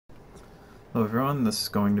Hello everyone, this is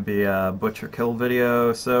going to be a butcher kill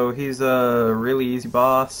video. So he's a really easy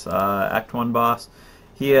boss, Act 1 boss.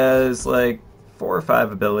 He has like 4 or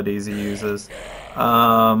 5 abilities he uses.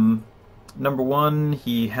 Number 1,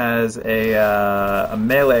 he has a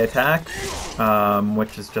melee attack,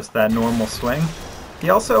 which is just that normal swing. He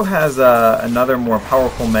also has another more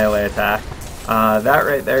powerful melee attack. That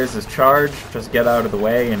right there is his charge, just get out of the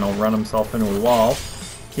way and he'll run himself into a wall.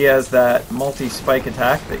 He has that multi-spike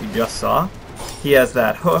attack that you just saw. He has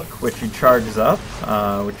that hook, which he charges up,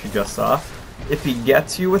 which you just saw. If he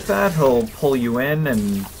gets you with that, he'll pull you in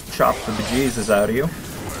and chop the bejesus out of you.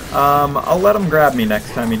 I'll let him grab me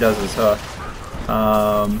next time he does his hook.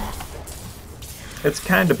 It's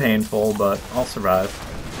kind of painful, but I'll survive.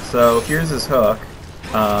 So here's his hook.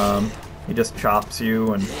 He just chops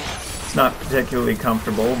you, and it's not particularly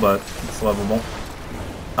comfortable, but it's lovable.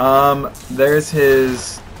 There's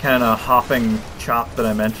his kind of hopping chop that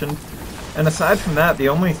I mentioned. And aside from that, the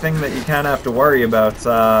only thing that you kind of have to worry about is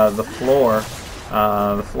the floor.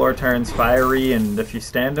 The floor turns fiery, and if you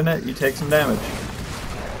stand in it, you take some damage.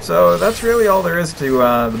 So that's really all there is to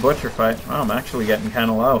the butcher fight. Oh, I'm actually getting kind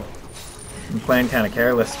of low. I'm playing kind of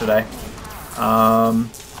careless today.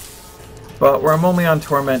 But where I'm only on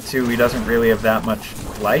Torment 2, he doesn't really have that much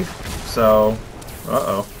life. So,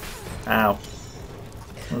 uh-oh. Ow.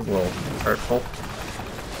 That was a little hurtful.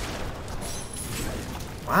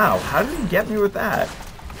 Wow, how did he get me with that?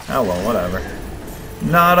 Oh well, whatever.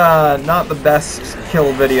 Not the best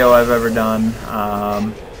kill video I've ever done.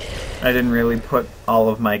 I didn't really put all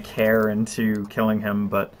of my care into killing him,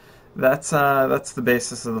 but that's the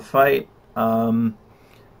basis of the fight.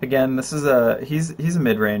 Again, this is he's a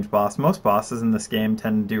mid-range boss. Most bosses in this game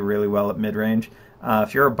tend to do really well at mid-range.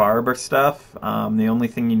 If you're a barb or stuff, the only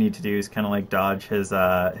thing you need to do is kind of like dodge his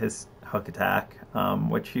hook attack,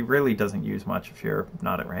 which he really doesn't use much if you're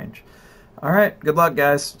not at range. Alright, good luck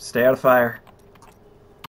guys. Stay out of fire.